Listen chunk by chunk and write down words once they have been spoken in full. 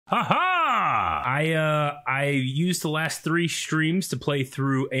Haha! I used the last 3 streams to play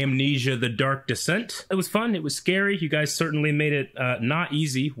through Amnesia: The Dark Descent. It was fun. It was scary. You guys certainly made it not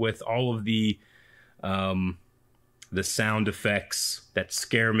easy with all of the sound effects that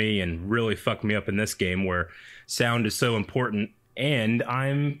scare me and really fuck me up in this game, where sound is so important, and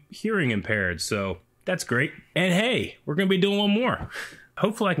I'm hearing impaired, so that's great. And hey, we're gonna be doing one more.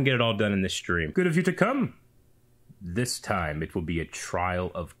 Hopefully I can get it all done in this stream. Good of you to come. This time, it will be a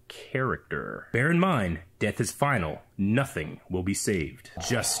trial of character. Bear in mind, death is final. Nothing will be saved.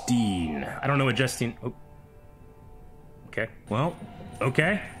 Justine. I don't know what Justine... Oh. Okay. Well,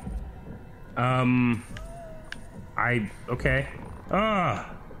 okay. Okay.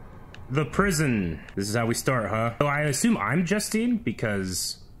 The prison. This is how we start, huh? So I assume I'm Justine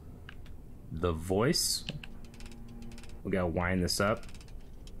because... the voice? We gotta wind this up.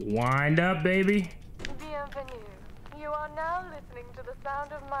 Wind up, baby. Bienvenue. You are now listening to the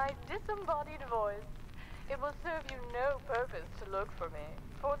sound of my disembodied voice. It will serve you no purpose to look for me,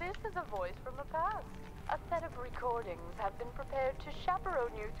 for this is a voice from the past. A set of recordings have been prepared to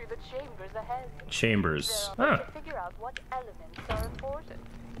chaperone you through the chambers ahead. Chambers. To figure out what elements are important.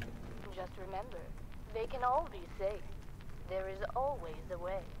 Just remember, they can all be safe. There is always a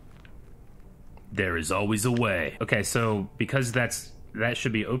way. There is always a way. Okay, so because that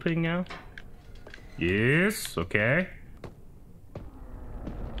should be opening now? Yes, okay.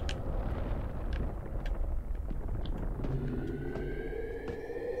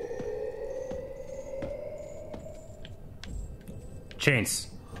 Chains.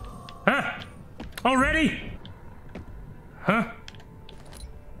 Huh? Already? Huh?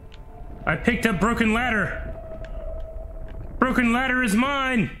 I picked up broken ladder. Broken ladder is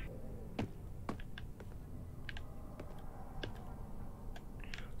mine.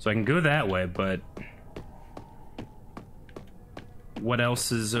 So I can go that way, but what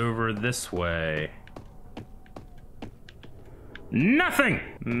else is over this way? Nothing!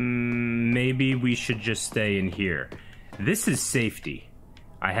 Maybe we should just stay in here. This is safety.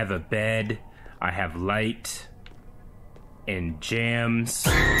 I have a bed, I have light, and jams.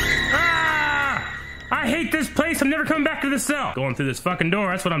 Ah! I hate this place, I'm never coming back to this cell. Going through this fucking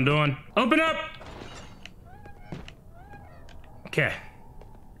door, that's what I'm doing. Open up! Okay.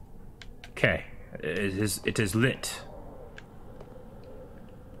 Okay, it is lit.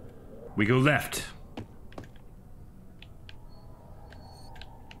 We go left.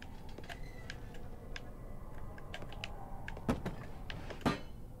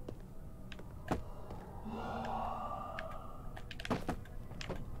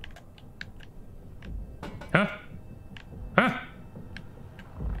 Huh? Huh?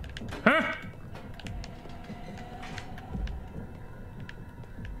 Huh?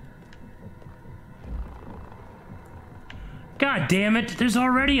 God damn it, there's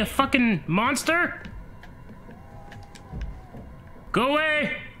already a fucking monster? Go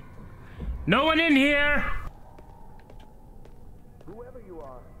away! No one in here! Whoever you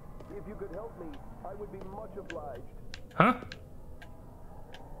are, if you could help me, I would be much obliged. Huh?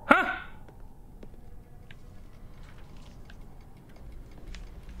 Huh?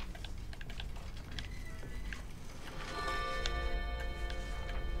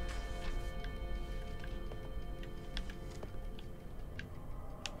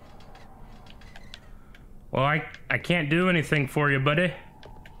 Well, I can't do anything for you, buddy.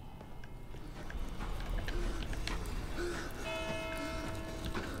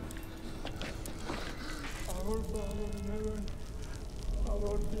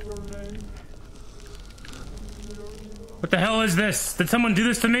 What the hell is this? Did someone do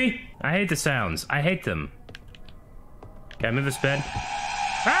this to me? I hate the sounds. I hate them. Can I move this bed?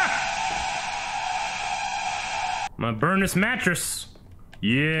 Ah! I'm gonna burn this mattress.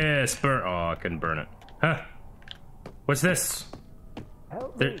 Yes, burn. Oh, I couldn't burn it. Huh? What's this?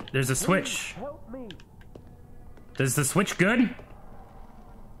 There's a switch. Help me. Does the switch good?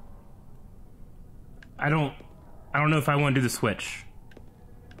 I don't know if I want to do the switch.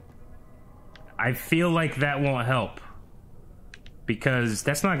 I feel like that won't help. Because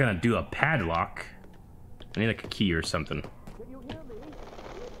that's not gonna do a padlock. I need like a key or something.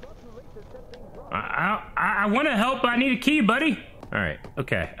 I want to help, but I need a key, buddy. All right.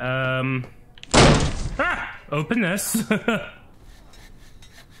 Okay. Open this.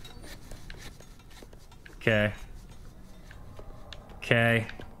 Okay. Okay.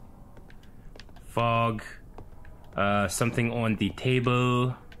 Fog. Something on the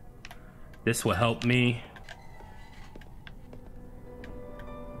table. This will help me.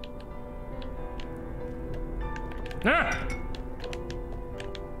 Ah!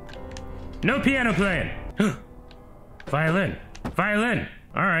 No piano playing. Violin. Violin.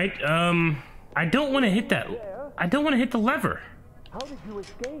 Alright, I don't want to hit that. I don't want to hit the lever. How did you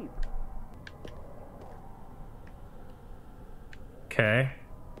escape? Okay.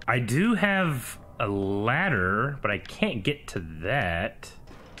 I do have a ladder, but I can't get to that.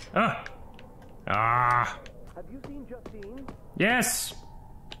 Ah! Ah! Have you seen Justine? Yes!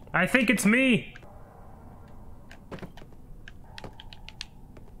 I think it's me!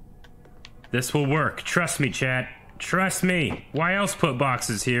 This will work. Trust me, chat. Trust me. Why else put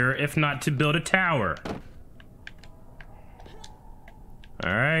boxes here if not to build a tower?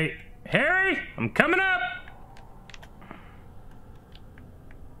 Alright. Harry, I'm coming up!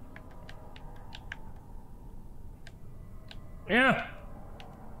 Yeah.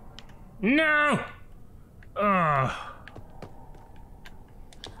 No! Ugh.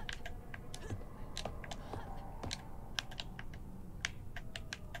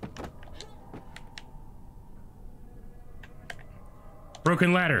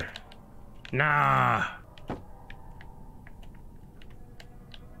 Broken ladder. Nah.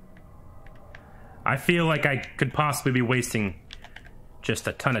 I feel like I could possibly be wasting just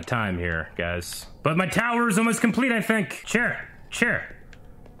a ton of time here, guys. But my tower is almost complete, I think. Chair. Chair.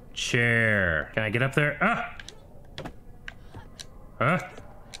 Chair. Can I get up there? Ah! Huh?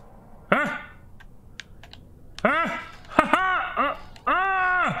 Huh? Huh? Ha ha!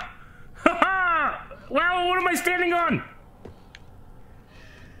 Ah! Ha ha! Wow, what am I standing on?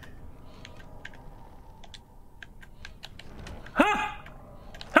 Ha!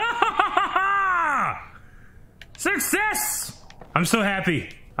 Ha ha ha ha! Success! I'm so happy.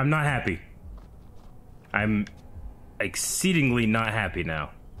 I'm not happy. I'm exceedingly not happy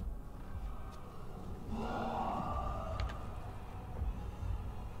now.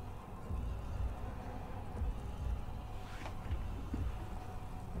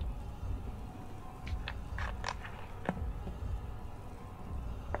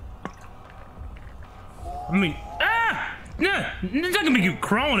 I mean, nah, it's not gonna be you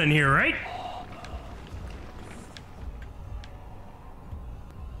crawling in here, right?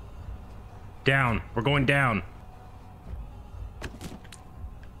 Down. We're going down.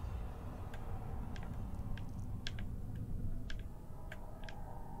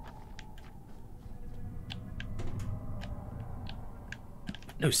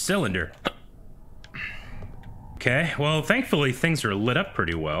 No cylinder. Okay, well, thankfully things are lit up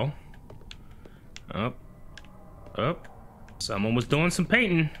pretty well. Up. Up. Someone was doing some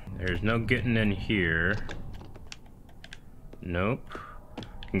painting. There's no getting in here. Nope.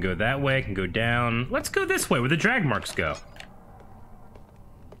 Can go that way, can go down. Let's go this way where the drag marks go.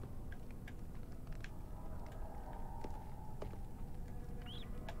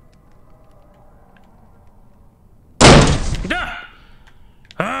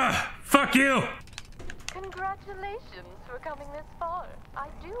 Fuck you! Congratulations for coming this far. I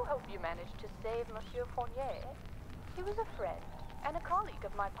do hope you managed to save Monsieur Fournier. He was a friend and a colleague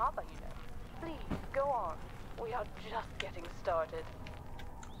of my papa, you know. Please, go on. We are just getting started.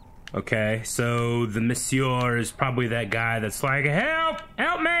 Okay, so the monsieur is probably that guy that's like, help!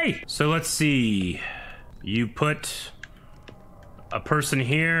 Help me! So let's see. You put a person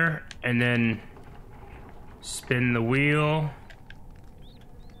here and then spin the wheel.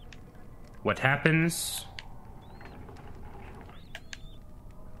 What happens?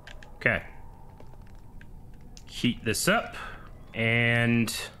 Okay. Heat this up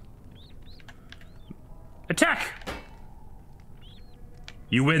and attack!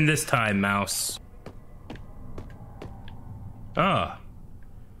 You win this time, mouse. Ah.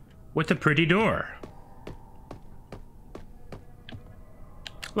 What a pretty door.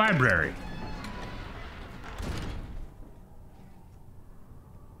 Library.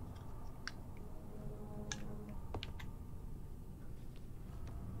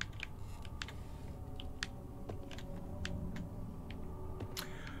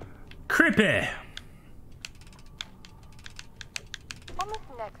 Creepy. On this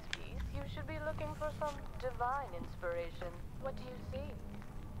next piece, you should be looking for some divine inspiration. What do you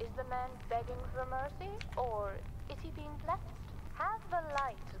see? Is the man begging for mercy, or is he being blessed? Have the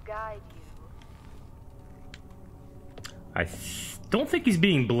light guide you. I don't think he's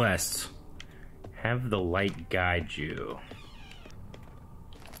being blessed. Have the light guide you.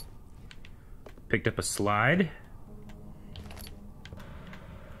 Picked up a slide.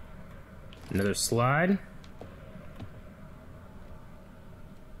 Another slide.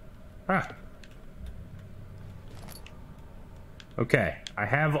 Ah. Okay, I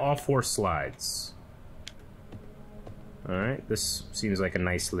have all 4 slides. Alright, this seems like a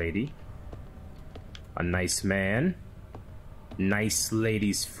nice lady. A nice man. Nice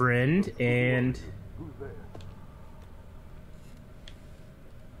lady's friend, and... Who's there?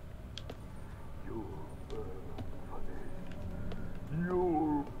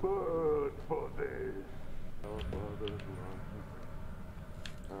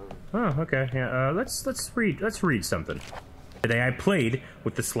 Oh, okay. Yeah. Let's read something. Today I played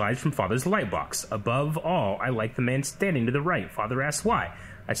with the slides from Father's light box. Above all, I like the man standing to the right. Father asked why.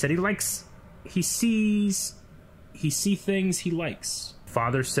 I said he sees things he likes.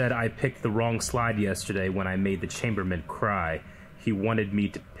 Father said I picked the wrong slide yesterday when I made the chambermaid cry. He wanted me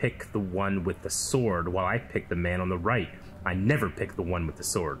to pick the one with the sword while I picked the man on the right. I never picked the one with the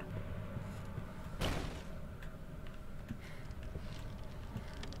sword.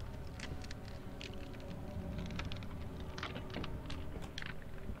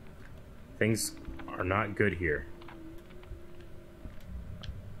 Things are not good here.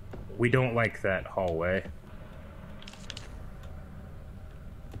 We don't like that hallway.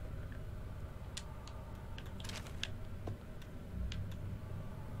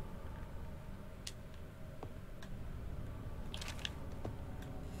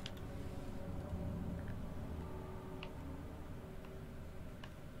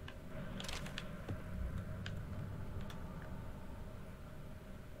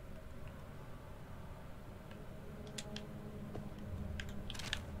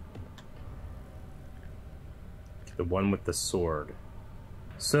 The one with the sword.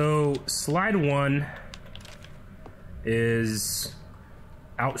 So, slide 1 is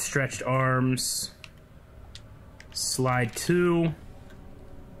outstretched arms. Slide 2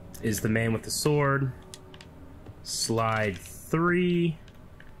 is the man with the sword. Slide 3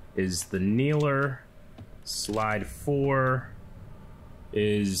 is the kneeler. Slide 4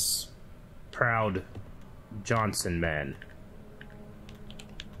 is proud Johnson man.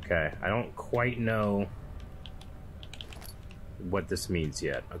 Okay, I don't quite know what this means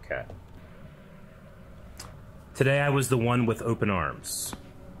yet. Okay. Today I was the one with open arms.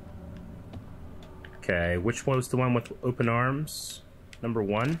 Okay, which one was the one with open arms? Number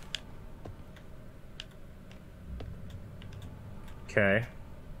 1? Okay.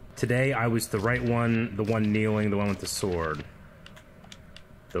 Today I was the right one, the one kneeling, the one with the sword.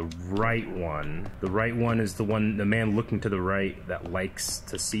 The right one. The right one is the one, the man looking to the right that likes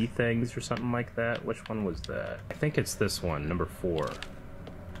to see things or something like that. Which one was that? I think it's this one, number 4.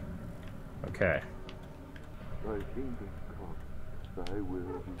 Okay. Thy kingdom come, thy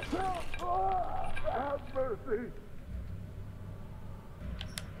will be done. Have mercy!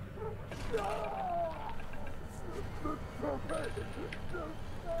 The trumpet!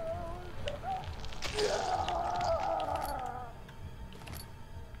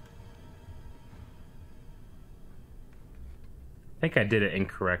 I think I did it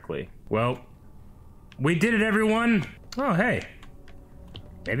incorrectly. Well, we did it, everyone! Oh, hey.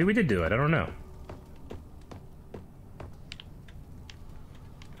 Maybe we did do it, I don't know.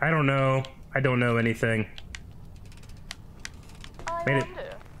 I don't know. I don't know anything. I Made it.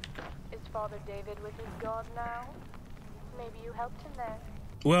 wonder, is Father David with his God now? Maybe you helped him there.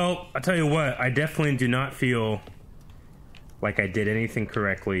 Well, I'll tell you what, I definitely do not feel like I did anything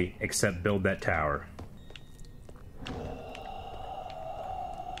correctly except build that tower.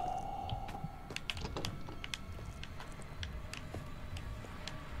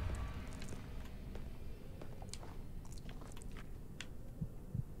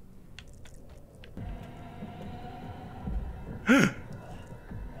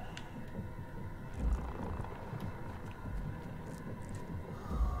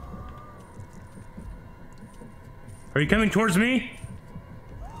 Are you coming towards me?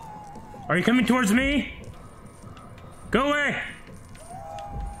 Are you coming towards me? Go away!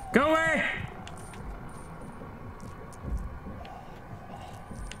 Go away!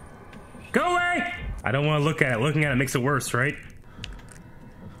 Go away! I don't want to look at it. Looking at it makes it worse, right?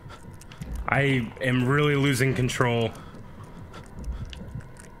 I am really losing control.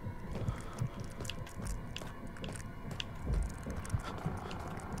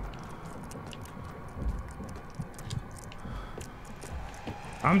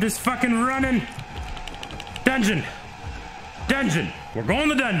 I'm just fucking running. Dungeon. Dungeon. We're going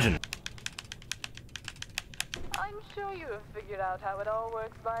to the dungeon. I'm sure you have figured out how it all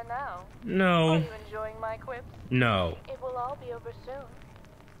works by now. No. Are you enjoying my quips? No. It will all be over soon.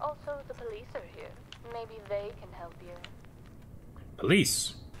 Also, the police are here. Maybe they can help you.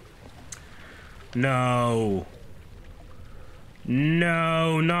 Police. No.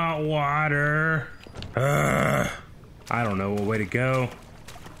 No, not water. I don't know a way to go.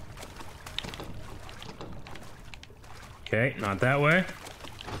 Okay, not that way.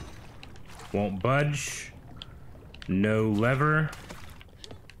 Won't budge. No lever.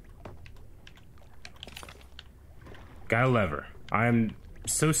 Got a lever. I'm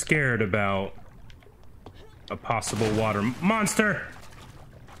so scared about a possible water monster.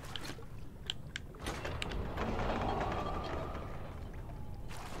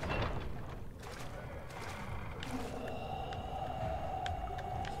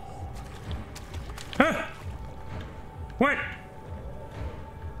 What?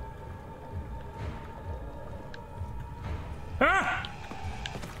 Ah!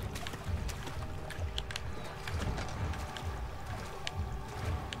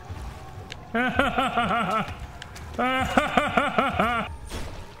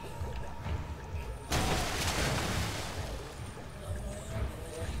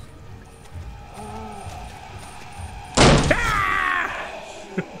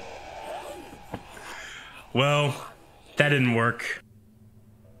 Well, that didn't work.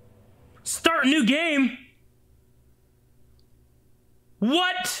 Start a new game?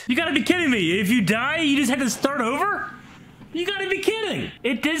 What? You gotta be kidding me. If you die, you just have to start over? You gotta be kidding.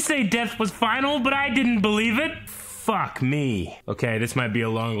 It did say death was final, but I didn't believe it. Fuck me. Okay, this might be a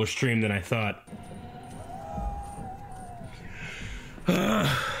longer stream than I thought.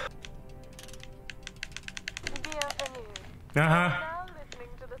 Uh-huh.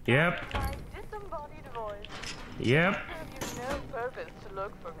 Yep. Yep. No purpose to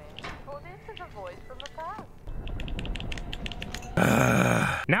look for me, for this is a voice from the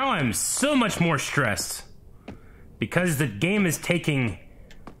past. Now I'm so much more stressed because the game is taking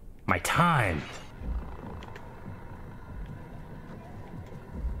my time.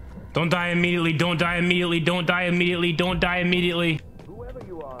 Don't die immediately, don't die immediately, don't die immediately, don't die immediately. Whoever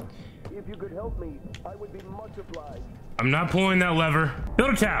you are, if you could help me, I would be much obliged. I'm not pulling that lever.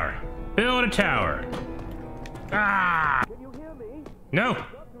 Build a tower. Build a tower. Ah! Can you hear me? No.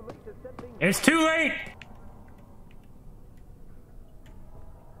 Not too late to set things. It's too late.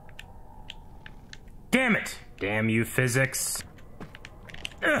 Damn it. Damn you, physics.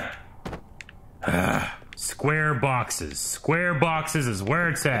 Ugh. Square boxes. Square boxes is where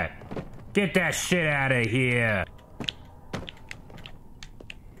it's at. Get that shit out of here.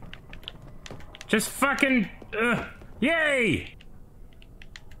 Just fucking... yay!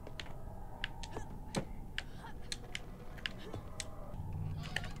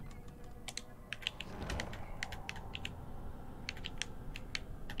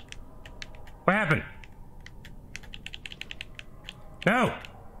 What happened? No!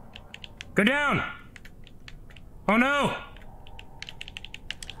 Go down! Oh no!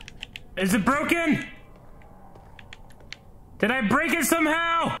 Is it broken? Did I break it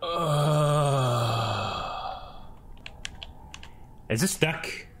somehow? Is it stuck?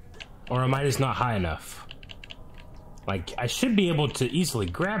 Or am I just not high enough? Like, I should be able to easily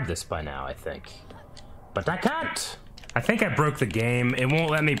grab this by now, I think. But I can't! I think I broke the game. It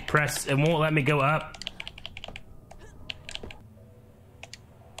won't let me press, it won't let me go up.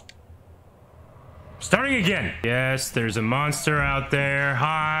 Starting again. Yes, there's a monster out there.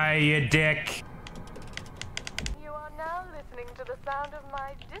 Hi, you dick. You are now listening to the sound of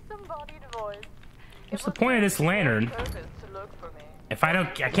my disembodied voice. What's the point of this lantern? Purpose to look for me. If I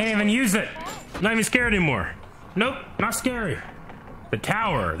can't even use it. I'm not even scared anymore. Nope, not scary. The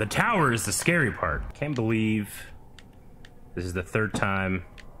tower is the scary part. Can't believe this is the third time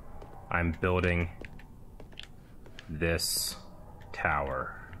I'm building this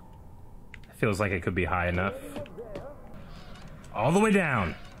tower. Feels like it could be high enough. All the way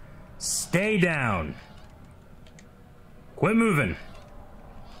down. Stay down. Quit moving.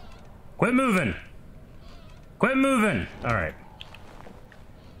 Quit moving. Quit moving. All right.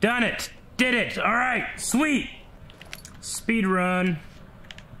 Done it. Did it. All right. Sweet. Speed run.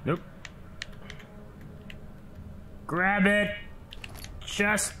 Nope. Grab it.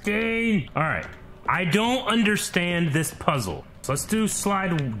 Justine. All right. I don't understand this puzzle. So let's do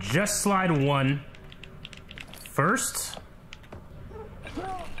just slide one first.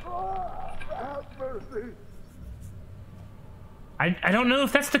 I don't know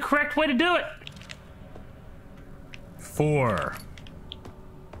if that's the correct way to do it. 4.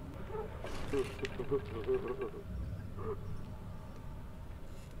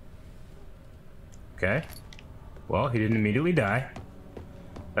 Okay. Well, he didn't immediately die.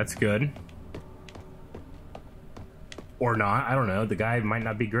 That's good. Or not, I don't know. The guy might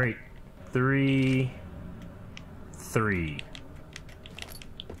not be great. 3.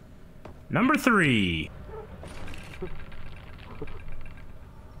 Number 3.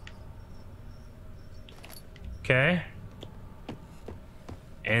 Okay.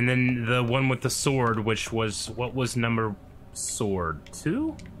 And then the one with the sword, which was, what was number sword?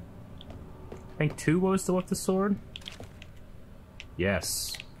 2? I think 2 was the with the sword?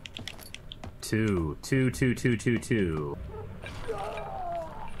 Yes. 2.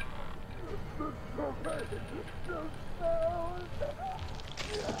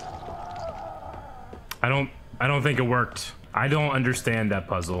 I don't think it worked. I don't understand that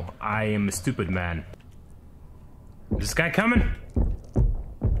puzzle. I am a stupid man. Is this guy coming?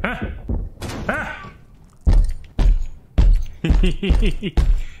 Huh? Huh?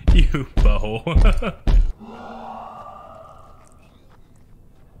 You butthole.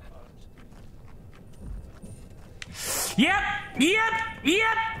 Yep! Yep!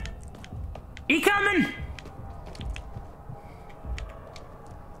 Yep! He coming!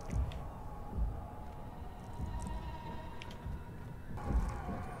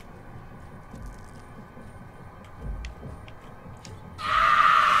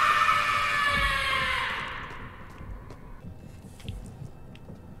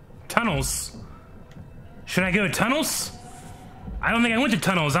 Tunnels? Should I go to tunnels? I don't think I went to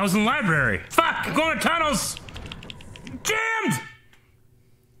tunnels. I was in the library. Fuck! I'm going to tunnels! Jammed!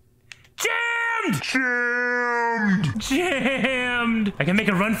 Jammed! Jammed! Jammed! I can make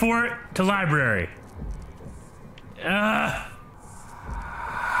a run for it to library. I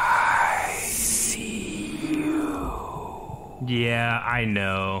see you. Yeah, I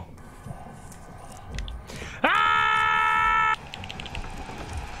know. Ah!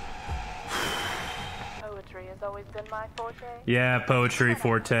 Poetry has always been my forte. Yeah, poetry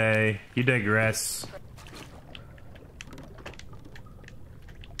forte. You digress.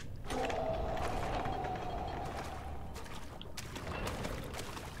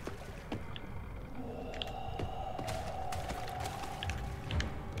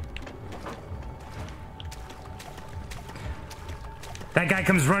 That guy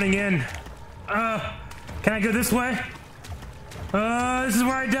comes running in. Can I go this way? This is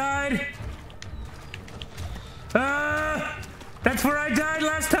where I died. That's where I died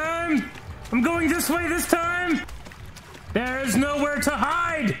last time. I'm going this way this time. There is nowhere to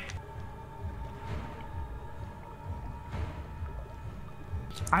hide.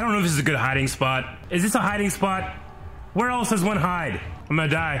 I don't know if this is a good hiding spot. Is this a hiding spot? Where else does one hide? I'm gonna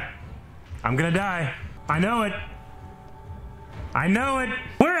die. I'm gonna die. I know it. I know it.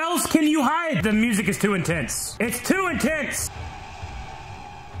 Where else can you hide? The music is too intense. It's too intense.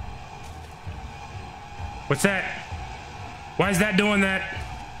 What's that? Why is that doing that?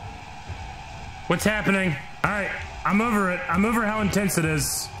 What's happening? All right, I'm over it. I'm over how intense it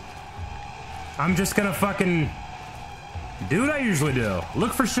is. I'm just gonna fucking do what I usually do.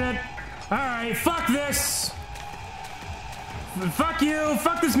 Look for shit. All right, fuck this. Fuck you.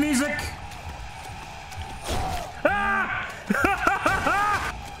 Fuck this music. Ah!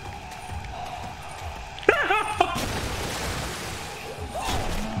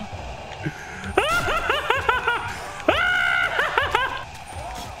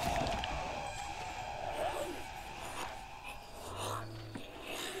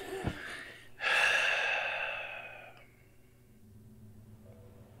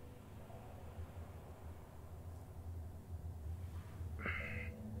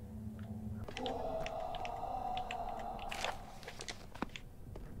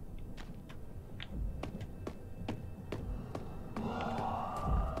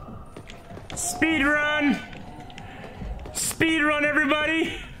 Speed run! Speed run,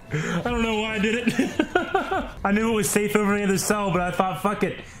 everybody! I don't know why I did it. I knew it was safe over the other cell, but I thought, fuck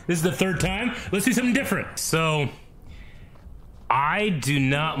it. This is the third time. Let's do something different. So, I do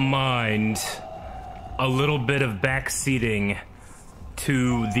not mind a little bit of backseating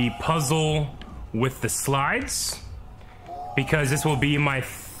to the puzzle with the slides, because this will be my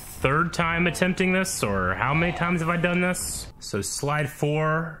third time attempting this, or how many times have I done this? So slide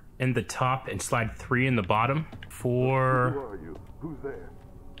 4 in the top and slide 3 in the bottom. 4 Who are you? Who's there?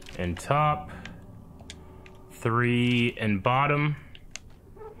 in top, 3 in bottom.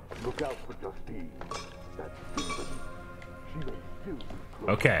 Look out for Justine. That's Stephen. She may still be close.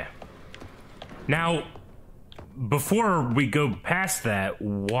 Okay. Now, before we go past that,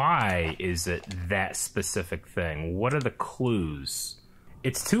 why is it that specific thing? What are the clues?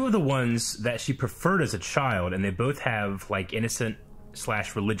 It's 2 of the ones that she preferred as a child, and they both have like innocent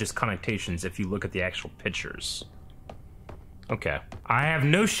 / religious connotations if you look at the actual pictures. Okay. I have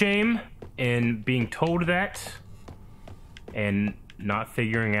no shame in being told that and not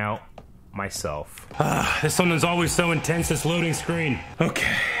figuring out myself. This one is always so intense, this loading screen.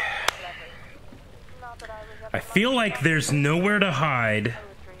 Okay. I feel like there's nowhere to hide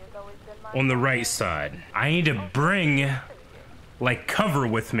on the right side. I need to bring like cover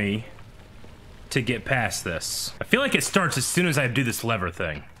with me to get past this. I feel like it starts as soon as I do this lever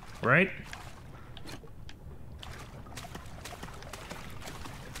thing, right?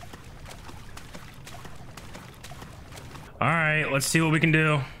 All right, let's see what we can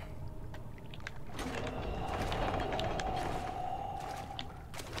do.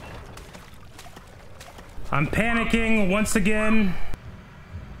 I'm panicking once again.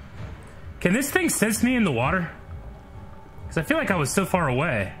 Can this thing sense me in the water? Because I feel like I was so far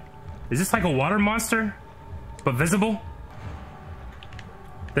away. Is this like a water monster, but visible?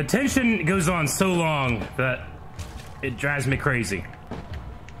 The tension goes on so long that it drives me crazy.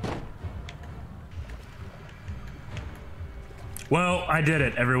 Well, I did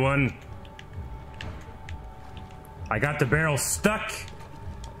it, everyone. I got the barrel stuck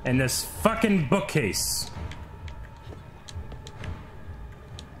in this fucking bookcase.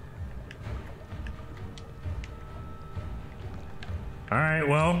 Alright,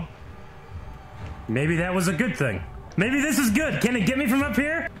 well, maybe that was a good thing. Maybe this is good. Can it get me from up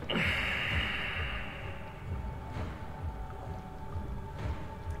here?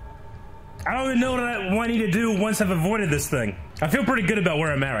 I don't even know what I need to do once I've avoided this thing. I feel pretty good about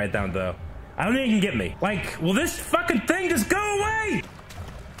where I'm at right now, though. I don't think it can get me. Like, will this fucking thing just go away?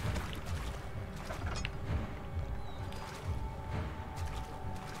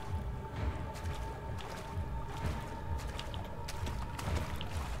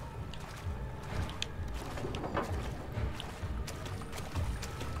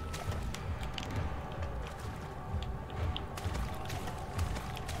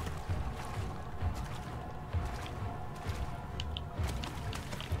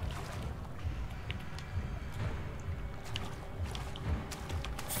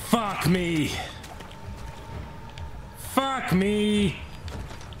 Fuck me. Fuck me.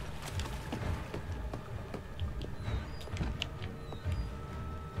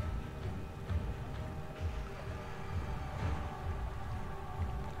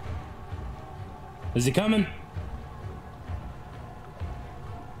 Is he coming?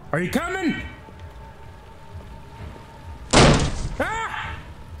 Are you coming? Ah!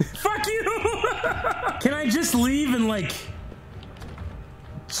 Fuck you! Can I just leave and like...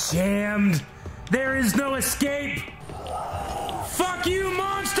 Jammed. There is no escape. Fuck you,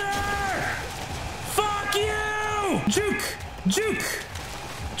 monster! Fuck you! Juke! Juke!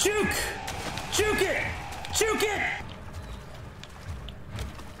 Juke! Juke it! Juke it!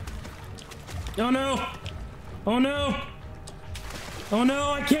 Oh no! Oh no! Oh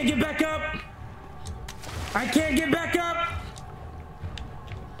no, I can't get back up! I can't get back up!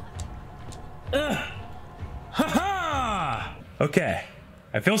 Ha ha! Okay.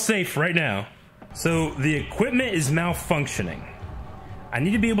 I feel safe right now. So the equipment is malfunctioning. I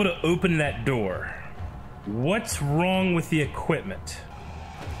need to be able to open that door. What's wrong with the equipment?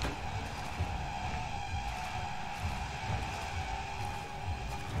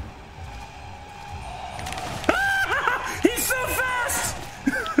 Ah! He's so fast!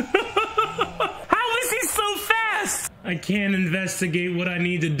 How is he so fast? I can't investigate what I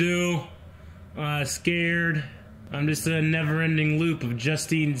need to do. Scared. I'm just in a never-ending loop of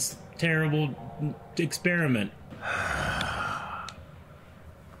Justine's terrible experiment.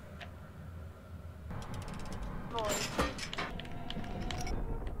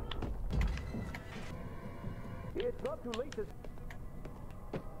 It's not too late to...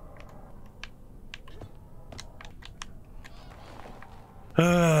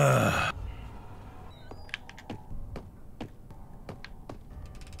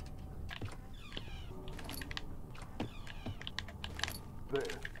 There.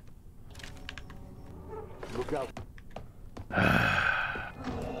 Look out.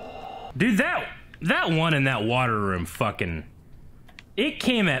 Dude, that one in that water room fucking... It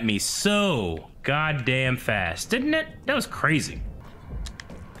came at me so goddamn fast, didn't it? That was crazy.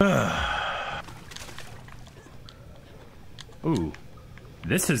 Ooh.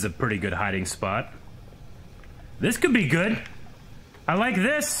 This is a pretty good hiding spot. This could be good. I like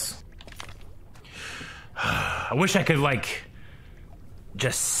this. I wish I could, like,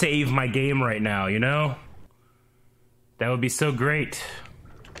 just save my game right now, you know? That would be so great.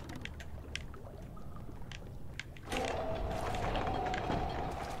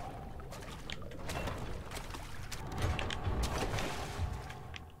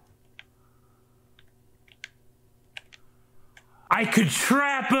 I could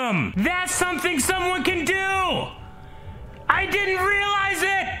trap him! That's something someone can do! I didn't realize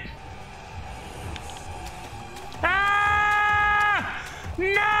it! Ah!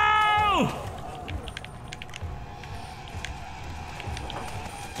 No!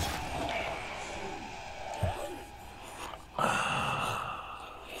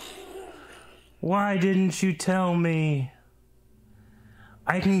 Why didn't you tell me?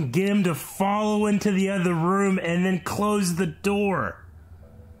 I can get him to follow into the other room and then close the door.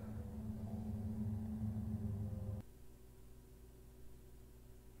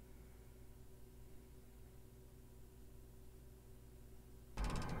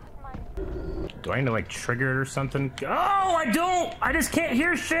 Do I need to like trigger it or something? Oh, I don't! I just can't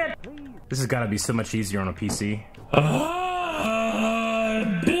hear shit! This has gotta be so much easier on a PC.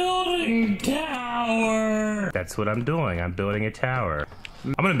 Building tower! That's what I'm doing. I'm building a tower.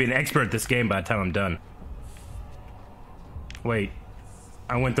 I'm gonna be an expert at this game by the time I'm done. Wait,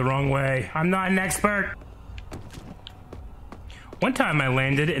 I went the wrong way. I'm not an expert. One time I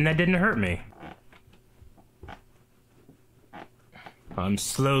landed and that didn't hurt me. I'm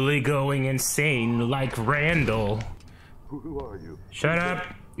slowly going insane like Randall. Who are you? Shut up.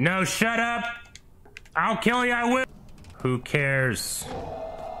 No, shut up. I'll kill you, I will. Who cares?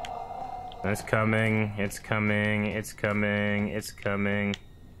 It's coming, it's coming, it's coming, it's coming.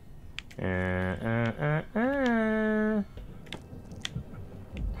 Run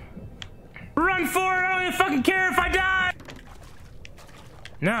for it! I don't even fucking care if I die!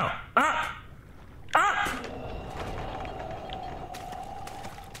 No. Up! Up!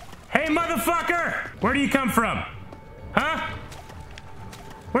 Hey, motherfucker! Where do you come from? Huh?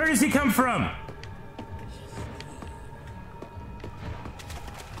 Where does he come from?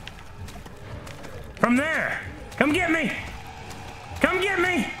 From there! Come get me! Come get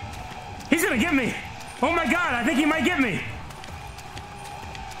me! He's gonna get me! Oh my god, I think he might get me!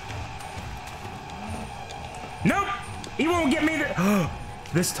 Nope! He won't get me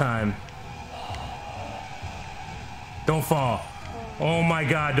this time. Don't fall. Oh my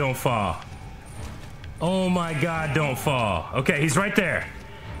god, don't fall. Oh my god, don't fall. Okay, he's right there.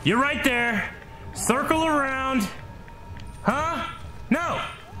 You're right there. Circle around. Huh? No!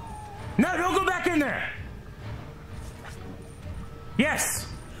 No, don't go back in there! Yes!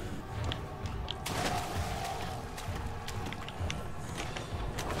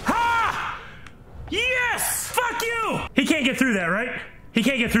 Ha! Yes! Fuck you! He can't get through that, right? He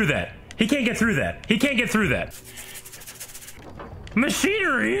can't get through that. He can't get through that. He can't get through that.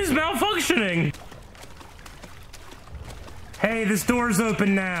 Machinery is malfunctioning! Hey, this door's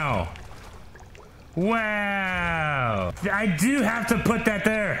open now. Wow. I do have to put that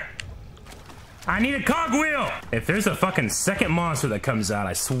there. I need a cogwheel! If there's a fucking second monster that comes out,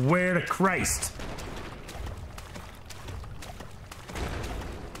 I swear to Christ.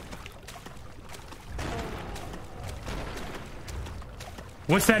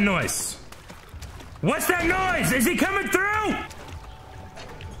 What's that noise? What's that noise? Is he coming through?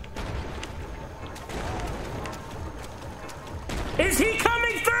 Is he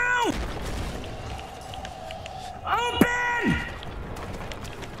coming through? Open!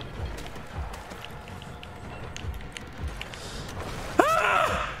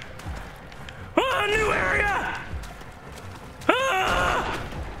 Ah! Oh, a new area! Ah!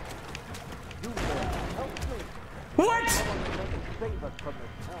 What?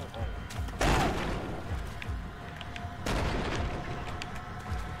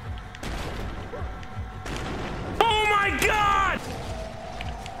 Oh my god!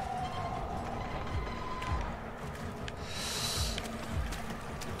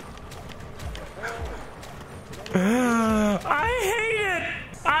 I hate it!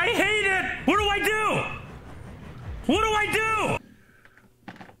 I hate it! What do I do? What do I do?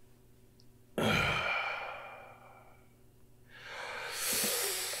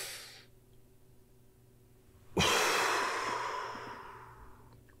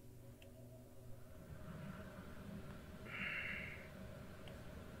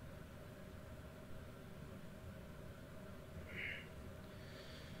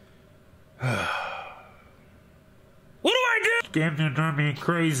 Damn, they're not being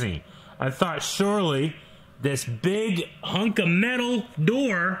crazy. I thought surely this big hunk of metal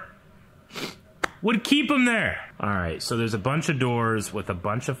door would keep him there. All right, so there's a bunch of doors with a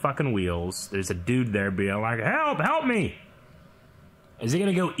bunch of fucking wheels. There's a dude there being like, help, help me. Is he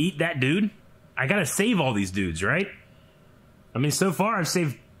gonna go eat that dude? I gotta save all these dudes, right? I mean, so far I've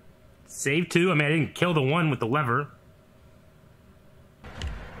saved two. I mean, I didn't kill the one with the lever.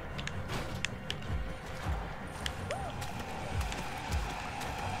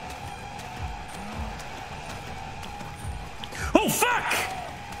 Oh, fuck!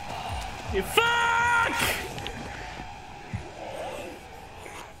 Fuck!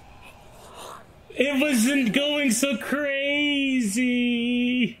 It wasn't going so crazy.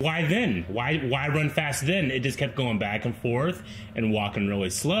 Why then? Why run fast then? It just kept going back and forth and walking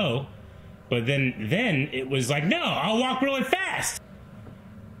really slow. But then it was like, no, I'll walk really fast.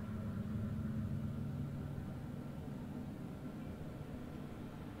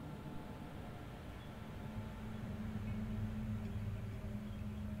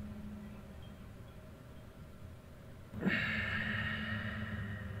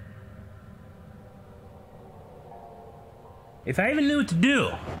 If I even knew what to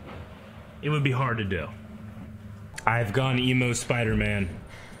do, it would be hard to do. I've gone emo Spider-Man.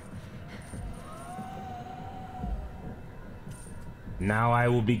 Now I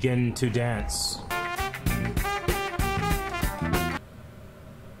will begin to dance.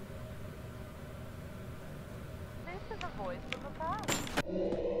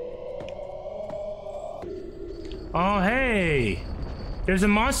 There's a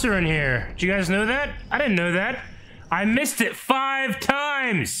monster in here. Did you guys know that? I didn't know that. I missed it 5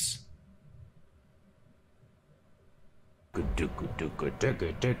 times. Time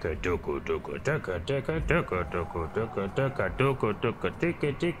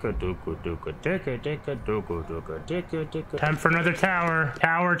for another tower.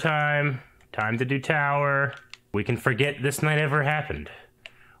 Tower time. Time to do tower. We can forget this night ever happened.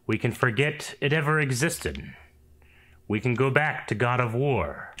 We can forget it ever existed. We can go back to God of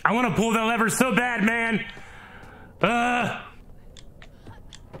War. I want to pull that lever so bad, man. Help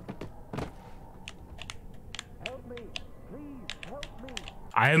me! Please, help me!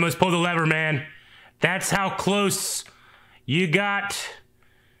 I almost pulled the lever, man. That's how close you got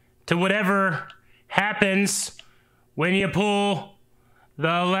to whatever happens when you pull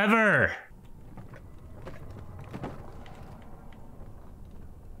the lever.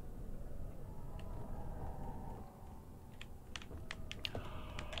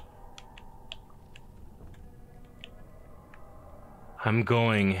 I'm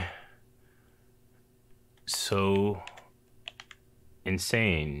going so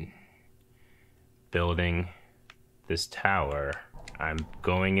insane building this tower. I'm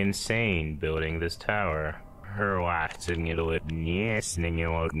going insane building this tower. Her watching it with yes,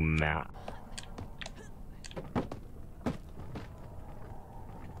 mouth.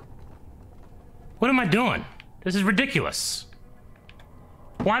 What am I doing? This is ridiculous.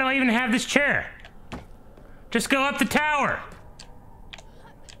 Why do I even have this chair? Just go up the tower.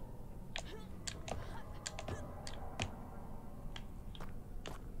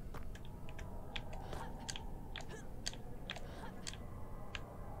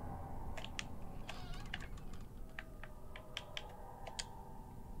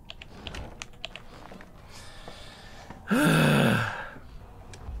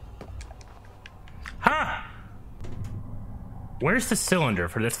 Huh? Where's the cylinder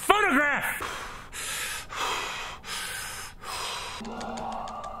for this photograph?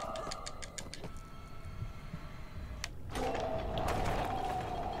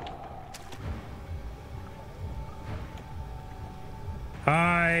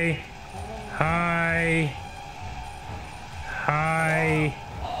 Hi. Hi. Hi.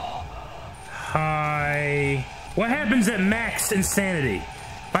 Hi. What happens at max insanity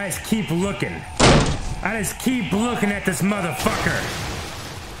if I just keep looking? I just keep looking at this motherfucker.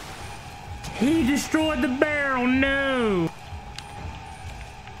 He destroyed the barrel, no.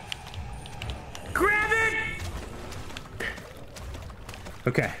 Grab it!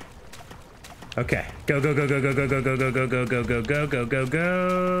 Okay. Okay. Go, go, go, go, go, go, go, go, go, go, go, go, go, go, go,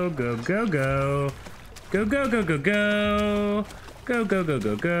 go, go, go, go, go. Go, go, go, go, go. Go, go, go,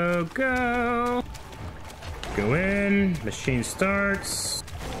 go, go, go. Go in. Machine starts.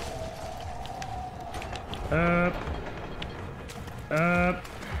 Up. Up.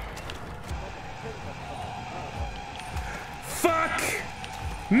 Fuck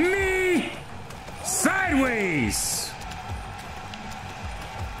me sideways.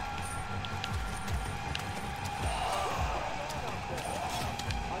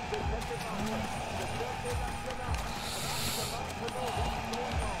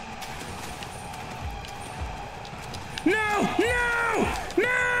 No! No!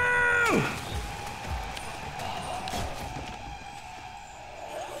 No!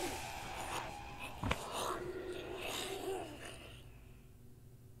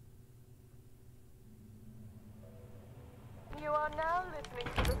 You are now listening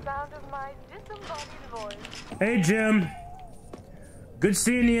to the sound of my disembodied voice. Hey, Jim. Good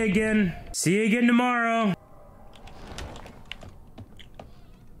seeing you again. See you again tomorrow.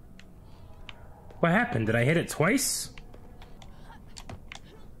 What happened? Did I hit it twice?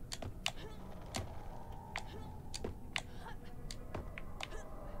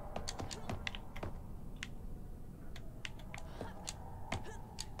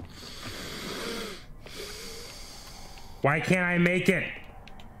 Why can't I make it?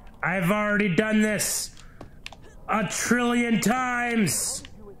 I've already done this 1,000,000,000 times.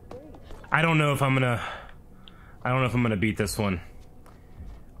 I don't know if I'm gonna beat this one.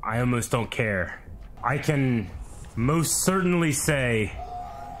 I almost don't care. I can most certainly say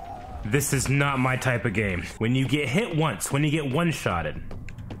this is not my type of game. When you get hit once, when you get one-shotted,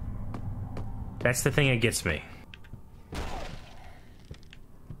 that's the thing that gets me.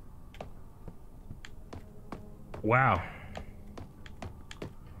 Wow.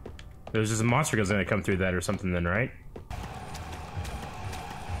 There's just a monster that's gonna come through that or something then, right?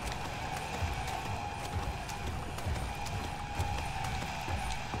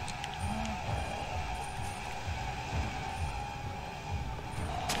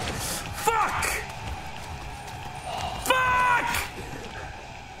 Fuck! Fuck!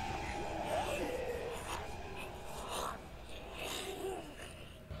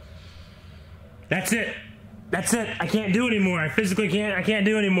 That's it. That's it. I can't do anymore. I physically can't. I can't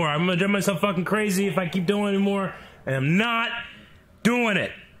do anymore. I'm gonna drive myself fucking crazy if I keep doing anymore. And I'm not doing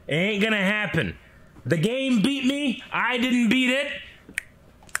it. It ain't gonna happen. The game beat me. I didn't beat it.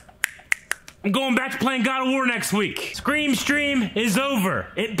 I'm going back to playing God of War next week. Scream stream is over.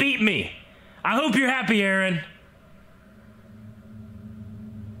 It beat me. I hope you're happy, Aaron.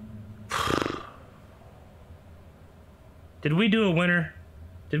 Did we do a winner?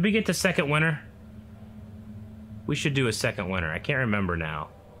 Did we get to second winner? We should do a second winner. I can't remember now.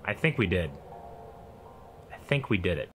 I think we did. I think we did it.